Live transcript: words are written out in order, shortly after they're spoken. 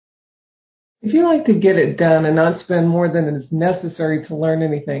If you like to get it done and not spend more than is necessary to learn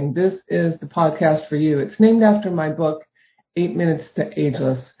anything, this is the podcast for you. It's named after my book, 8 Minutes to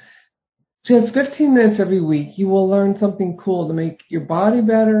Ageless. Just 15 minutes every week, you will learn something cool to make your body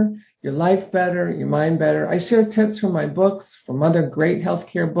better, your life better, your mind better. I share tips from my books, from other great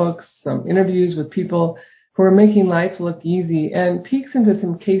healthcare books, some interviews with people who are making life look easy, and peeks into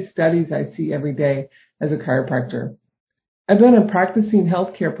some case studies I see every day as a chiropractor. I've been a practicing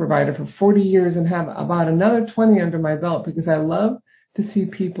healthcare provider for 40 years and have about another 20 under my belt because I love to see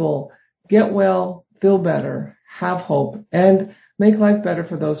people get well, feel better, have hope, and make life better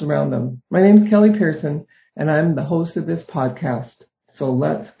for those around them. My name is Kelly Pearson, and I'm the host of this podcast. So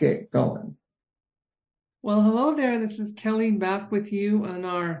let's get going. Well, hello there. This is Kelly back with you on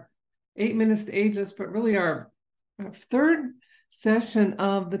our 8 Minutes to Ageless, but really our third session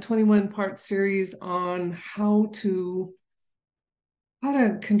of the 21-part series on how to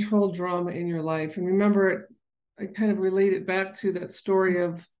control drama in your life. And remember, I kind of relate it back to that story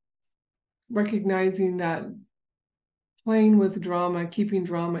of recognizing that playing with drama, keeping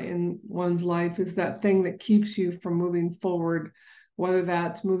drama in one's life is that thing that keeps you from moving forward, whether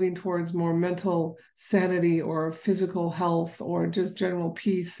that's moving towards more mental sanity or physical health or just general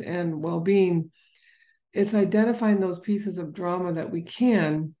peace and well-being. It's identifying those pieces of drama that we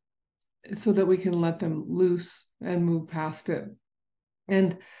can so that we can let them loose and move past it.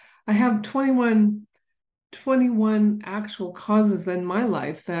 And I have 21 actual causes in my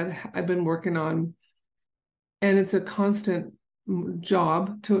life that I've been working on. And it's a constant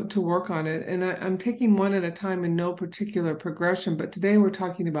job to work on it. And I'm taking one at a time in no particular progression. But today we're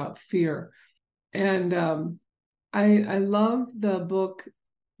talking about fear. And I love the book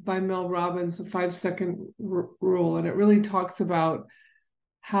by Mel Robbins, The 5-Second Rule. And it really talks about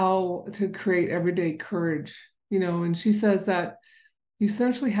how to create everyday courage, and she says that you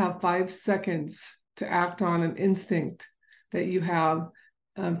essentially have 5 seconds to act on an instinct that you have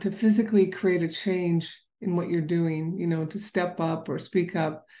to physically create a change in what you're doing, to step up or speak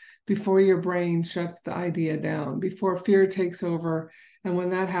up before your brain shuts the idea down, before fear takes over. And when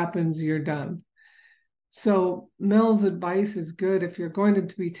that happens, you're done. So Mel's advice is good if you're going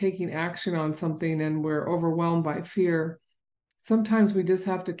to be taking action on something and we're overwhelmed by fear. Sometimes we just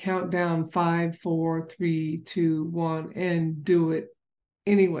have to count down 5, 4, 3, 2, 1, and do it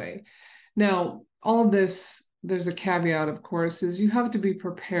anyway. Now, all of this, there's a caveat, of course, is you have to be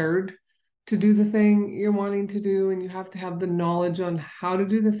prepared to do the thing you're wanting to do, and you have to have the knowledge on how to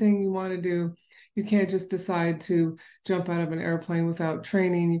do the thing you want to do. You can't just decide to jump out of an airplane without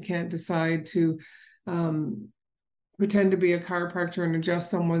training. You can't decide to pretend to be a chiropractor and adjust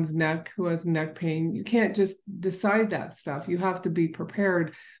someone's neck who has neck pain. You can't just decide that stuff. You have to be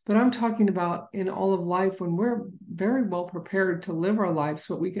prepared. But I'm talking about in all of life when we're very well prepared to live our lives,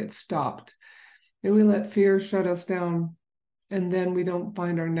 but we get stopped and we let fear shut us down. And then we don't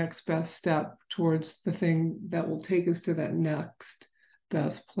find our next best step towards the thing that will take us to that next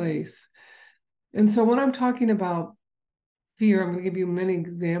best place. And so when I'm talking about fear, I'm going to give you many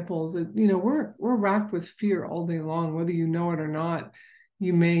examples. We're racked with fear all day long, whether you know it or not.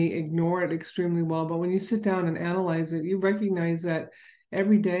 You may ignore it extremely well, but when you sit down and analyze it, you recognize that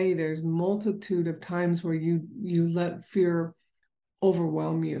every day there's multitude of times where you let fear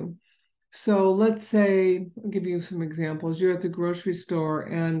overwhelm you. So let's say, I'll give you some examples. You're at the grocery store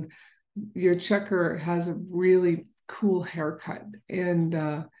and your checker has a really cool haircut,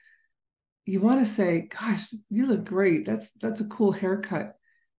 and you want to say, gosh, you look great. That's a cool haircut.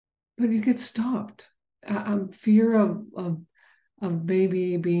 But you get stopped. Fear of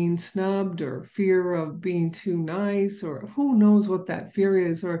maybe being snubbed, or fear of being too nice, or who knows what that fear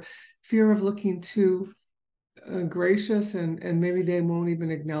is, or fear of looking too gracious and maybe they won't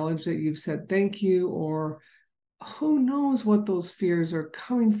even acknowledge that you've said thank you, or who knows what those fears are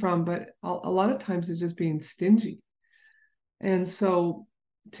coming from. But a lot of times it's just being stingy. And so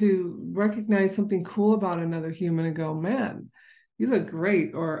to recognize something cool about another human and go, man, you look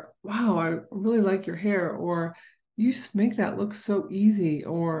great, or wow, I really like your hair, or you make that look so easy,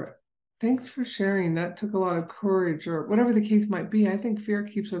 or thanks for sharing, that took a lot of courage, or whatever the case might be. I think fear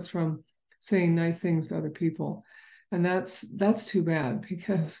keeps us from saying nice things to other people. And that's too bad,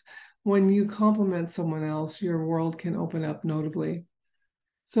 because when you compliment someone else, your world can open up notably.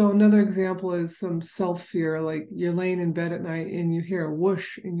 So another example is some self-fear, like you're laying in bed at night and you hear a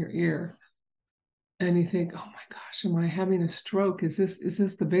whoosh in your ear and you think, oh my gosh, am I having a stroke? Is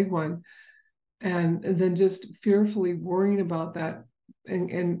this the big one? And then just fearfully worrying about that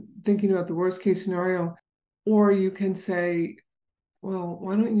and thinking about the worst case scenario. Or you can say, well,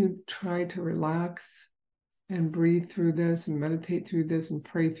 why don't you try to relax and breathe through this and meditate through this and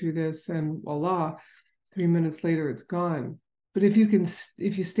pray through this, and voila, 3 minutes later it's gone. But if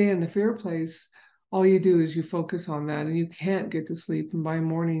you stay in the fear place, all you do is you focus on that, and you can't get to sleep, and by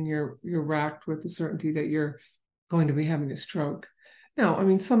morning you're racked with the certainty that you're going to be having a stroke. Now, I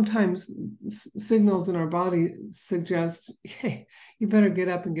mean, sometimes signals in our body suggest, hey, you better get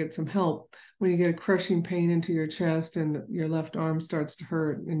up and get some help. When you get a crushing pain into your chest and your left arm starts to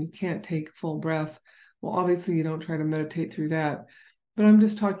hurt and you can't take full breath, well, obviously you don't try to meditate through that. But I'm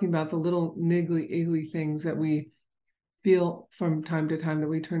just talking about the little niggly things that we feel from time to time that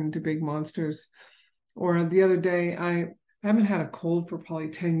we turn into big monsters. Or the other day, I haven't had a cold for probably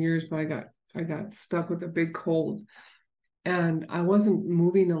 10 years, but I got stuck with a big cold. And I wasn't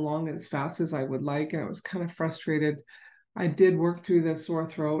moving along as fast as I would like. And I was kind of frustrated. I did work through the sore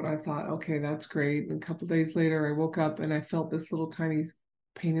throat. I thought, okay, that's great. And a couple of days later, I woke up and I felt this little tiny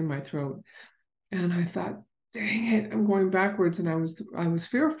pain in my throat. And I thought, dang it, I'm going backwards. And I was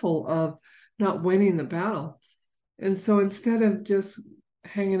fearful of not winning the battle. And so instead of just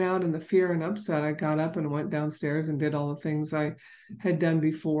hanging out in the fear and upset, I got up and went downstairs and did all the things I had done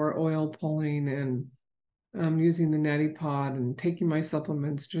before, oil pulling and using the neti pot and taking my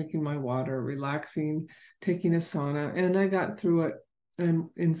supplements, drinking my water, relaxing, taking a sauna. And I got through it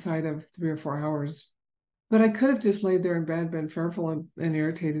inside of 3 or 4 hours. But I could have just laid there in bed, been fearful and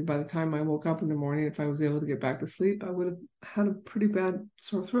irritated. By the time I woke up in the morning, if I was able to get back to sleep, I would have had a pretty bad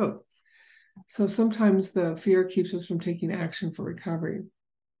sore throat. So sometimes the fear keeps us from taking action for recovery.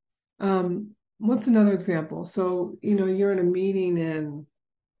 What's another example? So, you're in a meeting and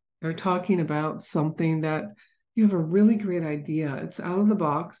they're talking about something that you have a really great idea. It's out of the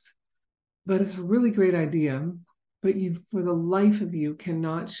box, but it's a really great idea. But you, for the life of you,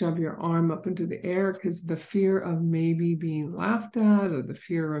 cannot shove your arm up into the air because the fear of maybe being laughed at, or the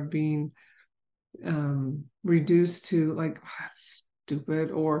fear of being reduced to like, oh, that's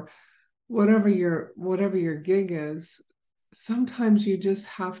stupid, or whatever your gig is. Sometimes you just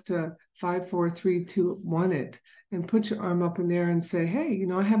have to 5, 4, 3, 2, 1 it and put your arm up in there and say, hey,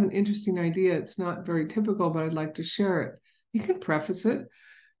 I have an interesting idea. It's not very typical, but I'd like to share it. You can preface it.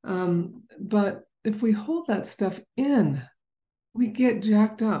 But if we hold that stuff in, we get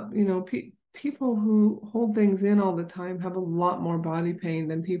jacked up. People who hold things in all the time have a lot more body pain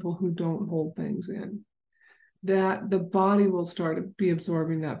than people who don't hold things in. That the body will start to be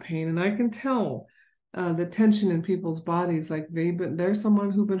absorbing that pain. And I can tell the tension in people's bodies, like they're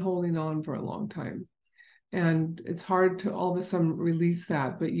someone who've been holding on for a long time. And it's hard to all of a sudden release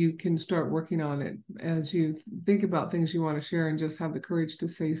that, but you can start working on it as you think about things you want to share and just have the courage to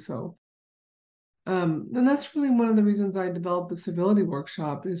say so. And that's really one of the reasons I developed the civility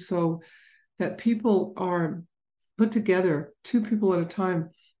workshop, is so that people are put together, 2 people at a time,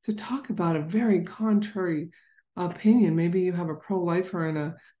 to talk about a very contrary opinion. Maybe you have a pro-lifer and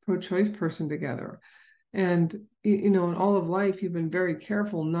a pro-choice person together. And, in all of life, you've been very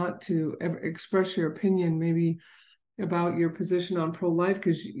careful not to ever express your opinion, maybe about your position on pro-life,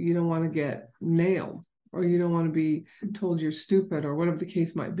 because you don't want to get nailed, or you don't want to be told you're stupid, or whatever the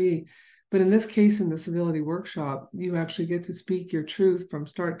case might be. But in this case, in the civility workshop, you actually get to speak your truth from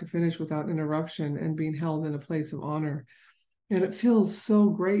start to finish without interruption and being held in a place of honor. And it feels so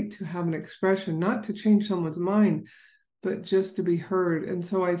great to have an expression, not to change someone's mind, but just to be heard. And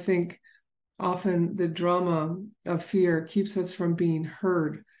so I think often the drama of fear keeps us from being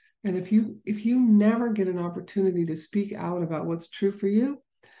heard. And if you never get an opportunity to speak out about what's true for you,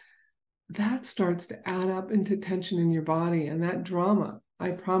 that starts to add up into tension in your body. And that drama,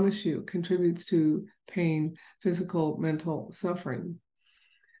 I promise you, contributes to pain, physical, mental suffering.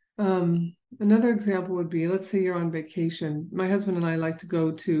 Another example would be, let's say you're on vacation. My husband and I like to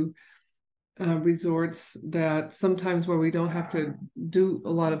go to resorts that sometimes where we don't have to do a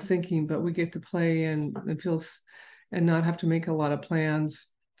lot of thinking, but we get to play and not have to make a lot of plans.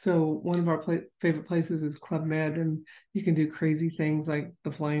 So one of our favorite places is Club Med, and you can do crazy things like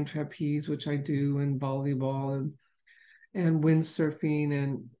the flying trapeze, which I do, and volleyball and windsurfing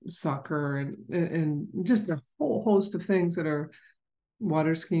and soccer and just a whole host of things that are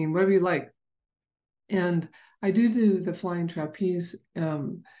water skiing, whatever you like. And I do the flying trapeze,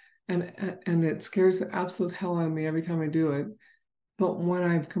 and it scares the absolute hell out of me every time I do it. But when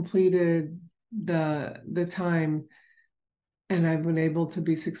I've completed the time and I've been able to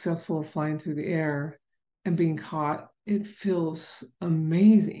be successful at flying through the air and being caught, it feels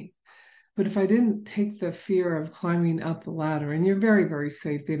amazing. But if I didn't take the fear of climbing up the ladder, and you're very, very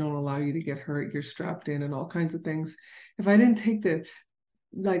safe, they don't allow you to get hurt, you're strapped in and all kinds of things. If I didn't take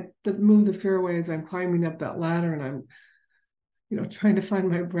move the fear away as I'm climbing up that ladder and I'm trying to find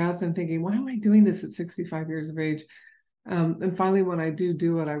my breath and thinking, why am I doing this at 65 years of age? And finally, when I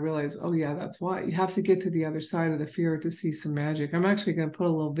do it, I realize, oh yeah, that's why. You have to get to the other side of the fear to see some magic. I'm actually going to put a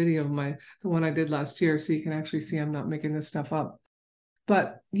little video of the one I did last year, so you can actually see I'm not making this stuff up.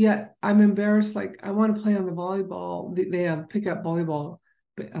 But yet I'm embarrassed. Like, I want to play on the volleyball. They have pickup volleyball,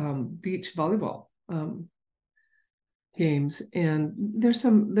 beach volleyball games, and there's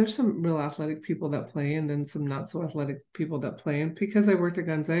some real athletic people that play, and then some not so athletic people that play. And because I worked at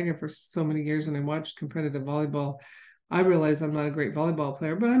Gonzaga for so many years and I watched competitive volleyball, I realized I'm not a great volleyball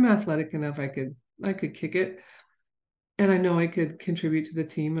player, but I'm athletic enough. I could kick it, and I know I could contribute to the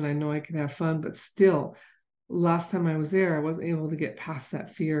team, and I know I could have fun. But still, last time I was there, I wasn't able to get past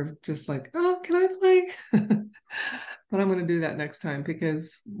that fear of just like, oh, can I play? But I'm going to do that next time,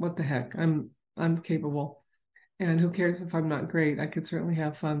 because what the heck, I'm capable. And who cares if I'm not great? I could certainly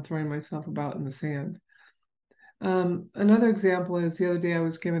have fun throwing myself about in the sand. Another example is the other day I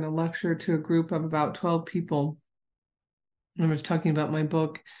was giving a lecture to a group of about 12 people. I was talking about my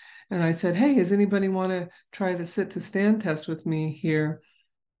book, and I said, hey, does anybody want to try the sit to stand test with me here?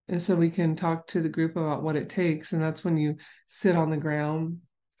 And so we can talk to the group about what it takes. And that's when you sit on the ground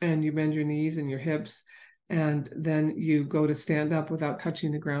and you bend your knees and your hips, and then you go to stand up without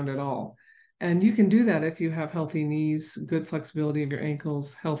touching the ground at all. And you can do that if you have healthy knees, good flexibility of your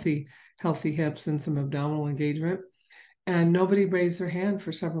ankles, healthy hips, and some abdominal engagement. And nobody raised their hand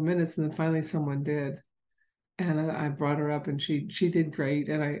for several minutes, and then finally someone did. And I brought her up, and she did great.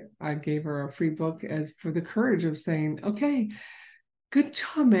 And I gave her a free book as for the courage of saying, okay, good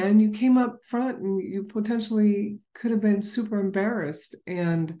job, man. You came up front and you potentially could have been super embarrassed.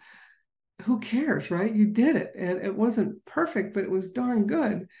 And who cares, right? You did it. And it wasn't perfect, but it was darn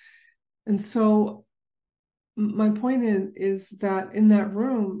good. And so my point is that in that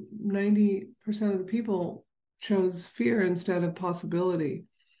room, 90% of the people chose fear instead of possibility.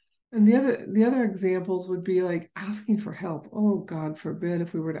 And the other examples would be like asking for help. Oh, God forbid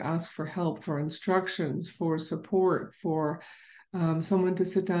if we were to ask for help, for instructions, for support, for someone to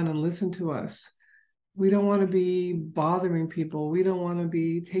sit down and listen to us. We don't want to be bothering people. We don't want to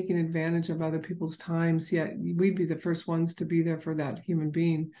be taking advantage of other people's times, yet we'd be the first ones to be there for that human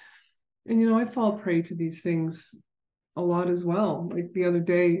being. And I fall prey to these things a lot as well. Like the other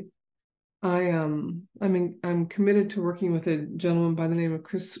day, I'm committed to working with a gentleman by the name of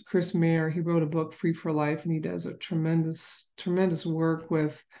Chris Mayer. He wrote a book, Free for Life, and he does a tremendous work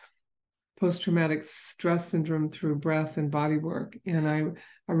with post-traumatic stress syndrome through breath and body work. And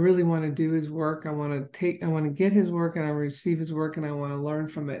I really want to do his work. I want to get his work, and I receive his work, and I want to learn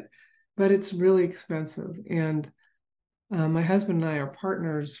from it. But it's really expensive. And my husband and I are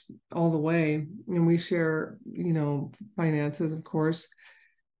partners all the way, and we share, finances, of course.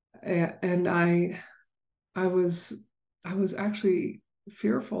 And I was actually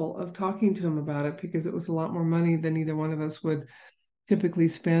fearful of talking to him about it, because it was a lot more money than either one of us would typically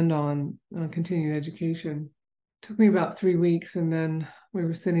spend on continuing education. It took me about 3 weeks, and then we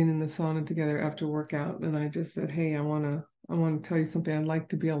were sitting in the sauna together after workout, and I just said, hey, I want to tell you something I'd like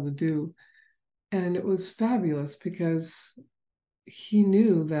to be able to do. And it was fabulous, because he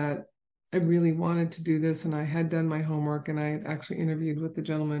knew that I really wanted to do this, and I had done my homework, and I had actually interviewed with the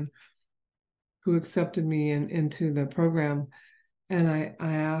gentleman who accepted me into the program. And I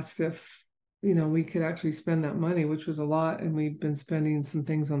asked if we could actually spend that money, which was a lot, and we've been spending some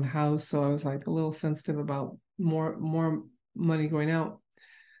things on the house, so I was like a little sensitive about more money going out.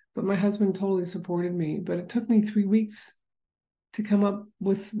 But my husband totally supported me. But it took me 3 weeks to come up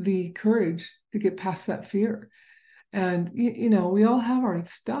with the courage to get past that fear. And we all have our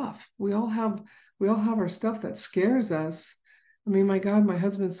stuff. We all have our stuff that scares us. I mean, my God, my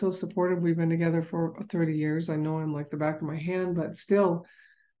husband's so supportive. We've been together for 30 years. I know him like the back of my hand, but still,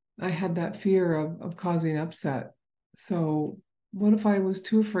 I had that fear of causing upset. So what if I was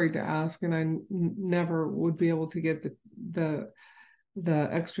too afraid to ask, and I never would be able to get the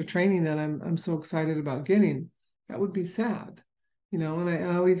extra training that I'm so excited about getting? That would be sad, And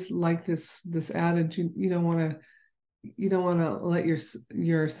I always like this adage: you don't want to let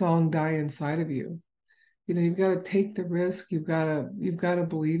your song die inside of you. You've got to take the risk. You've got to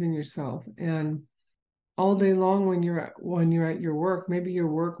believe in yourself. And all day long, when you're at your work, maybe your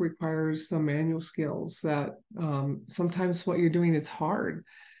work requires some manual skills that sometimes what you're doing is hard,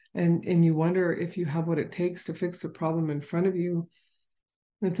 and you wonder if you have what it takes to fix the problem in front of you.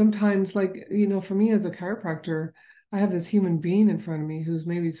 And sometimes, like, for me as a chiropractor, I have this human being in front of me who's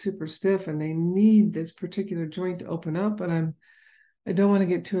maybe super stiff, and they need this particular joint to open up, but I don't want to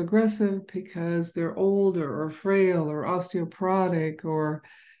get too aggressive because they're old or frail or osteoporotic, or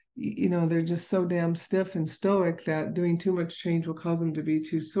they're just so damn stiff and stoic that doing too much change will cause them to be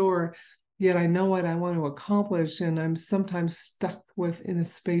too sore. Yet I know what I want to accomplish, and I'm sometimes stuck in a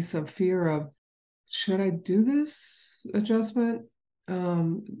space of fear of, should I do this adjustment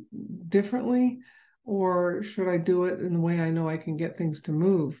differently, or should I do it in the way I know I can get things to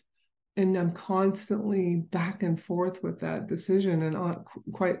move? And I'm constantly back and forth with that decision. And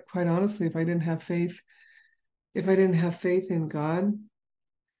quite honestly, if I didn't have faith in God,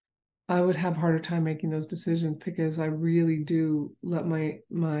 I would have a harder time making those decisions, because I really do let I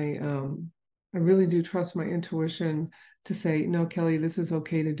really do trust my intuition to say, no, Kelly, this is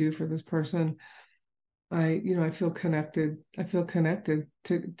okay to do for this person. I feel connected. I feel connected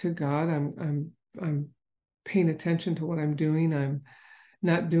to God. I'm paying attention to what I'm doing. I'm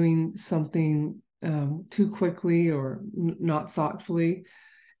not doing something too quickly or not thoughtfully.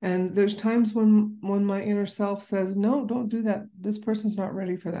 And there's times when my inner self says, no, don't do that. This person's not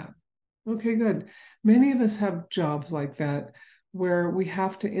ready for that. Okay, good. Many of us have jobs like that where we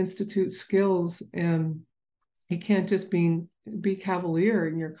have to institute skills, and you can't just be cavalier,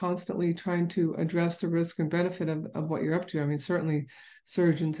 and you're constantly trying to address the risk and benefit of what you're up to. I mean, certainly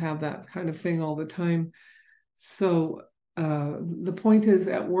surgeons have that kind of thing all the time. So the point is,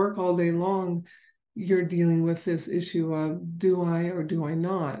 at work all day long, you're dealing with this issue of, do I or do I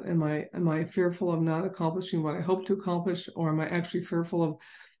not? Am I fearful of not accomplishing what I hope to accomplish, or am I actually fearful of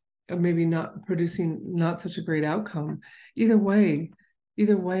maybe not producing not such a great outcome? Either way,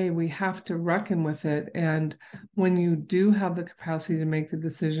 we have to reckon with it. And when you do have the capacity to make the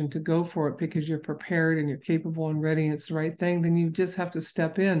decision to go for it because you're prepared and you're capable and ready and it's the right thing, then you just have to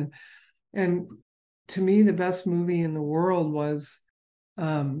step in. And to me, the best movie in the world was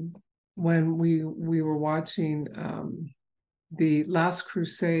when we were watching the Last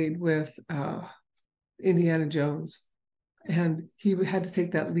Crusade with Indiana Jones, and he had to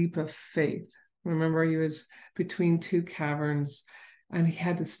take that leap of faith. Remember, he was between two caverns, and he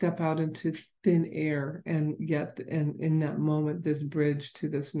had to step out into thin air, and in that moment, this bridge to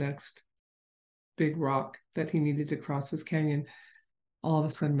this next big rock that he needed to cross this canyon all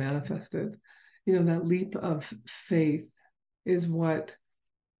of a sudden manifested. That leap of faith is what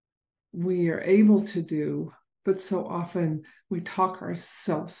we are able to do, but so often we talk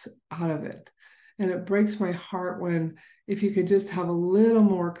ourselves out of it. And it breaks my heart when, if you could just have a little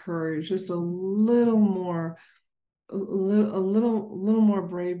more courage, just a little more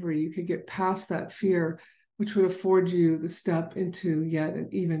bravery, you could get past that fear, which would afford you the step into yet an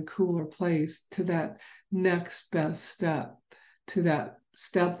even cooler place, to that next best step, to that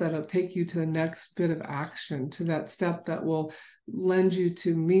step that'll take you to the next bit of action, to that step that will lend you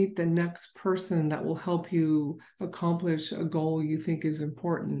to meet the next person that will help you accomplish a goal you think is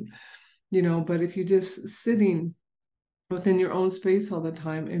important. But if you're just sitting within your own space all the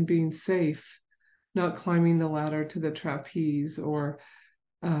time and being safe, not climbing the ladder to the trapeze, or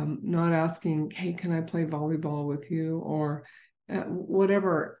not asking, hey, can I play volleyball with you? Or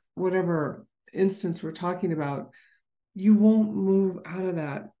whatever instance we're talking about, you won't move out of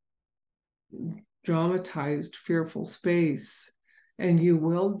that dramatized, fearful space, and you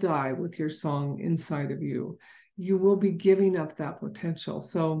will die with your song inside of you. You will be giving up that potential.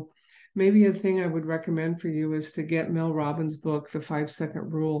 So maybe a thing I would recommend for you is to get Mel Robbins' book, The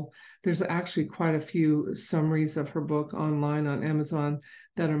 5-Second Rule. There's actually quite a few summaries of her book online on Amazon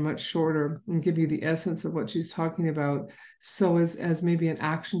that are much shorter and give you the essence of what she's talking about. So as maybe an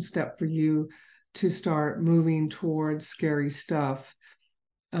action step for you to start moving towards scary stuff,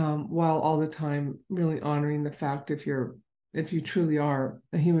 while all the time really honoring the fact, if you truly are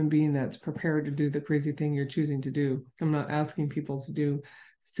a human being that's prepared to do the crazy thing you're choosing to do. I'm not asking people to do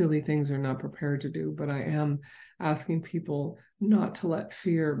silly things they're not prepared to do, but I am asking people not to let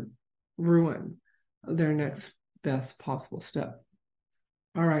fear ruin their next best possible step.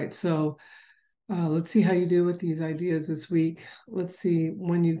 All right, so let's see how you do with these ideas this week. Let's see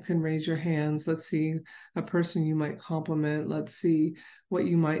when you can raise your hands. Let's see a person you might compliment. Let's see what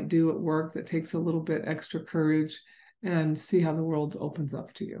you might do at work that takes a little bit extra courage, and see how the world opens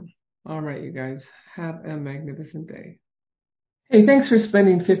up to you. All right, you guys, have a magnificent day. Hey, thanks for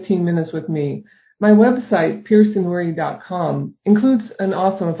spending 15 minutes with me. My website, PirstenMurray.com, includes an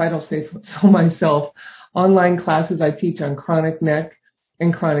awesome, if I don't say so myself, online classes I teach on chronic neck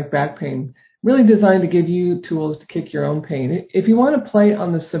and chronic back pain, really designed to give you tools to kick your own pain. If you want to play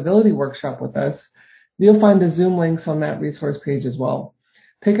on the civility workshop with us, you'll find the Zoom links on that resource page as well.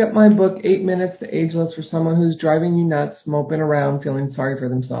 Pick up my book, 8 Minutes to Ageless, for someone who's driving you nuts, moping around, feeling sorry for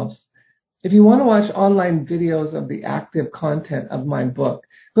themselves. If you want to watch online videos of the active content of my book,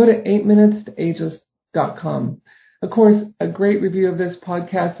 go to 8minutstoageless.com. Of course, a great review of this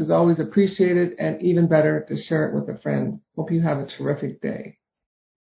podcast is always appreciated, and even better to share it with a friend. Hope you have a terrific day.